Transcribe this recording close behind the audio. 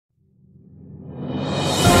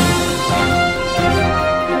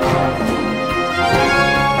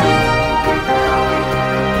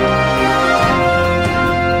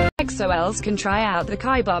girls can try out the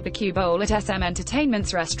Kai BBQ Bowl at SM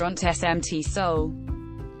Entertainment's restaurant SMT Seoul.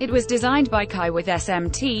 It was designed by Kai with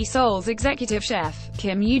SMT Seoul's executive chef,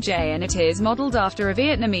 Kim Yoo-jae, and it is modeled after a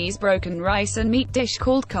Vietnamese broken rice and meat dish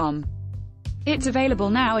called com. It's available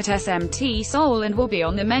now at SMT Seoul and will be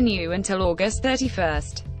on the menu until August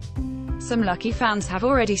 31st. Some lucky fans have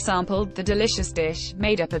already sampled the delicious dish,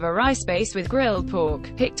 made up of a rice base with grilled pork,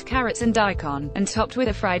 picked carrots and daikon, and topped with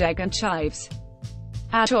a fried egg and chives.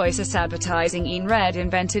 Our choice is advertising in red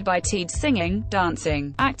invented by Teeds singing,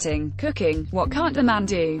 dancing, acting, cooking, what can't the man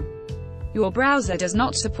do? Your browser does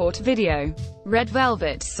not support video. Red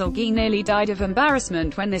Velvet Sulgi nearly died of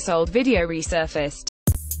embarrassment when this old video resurfaced.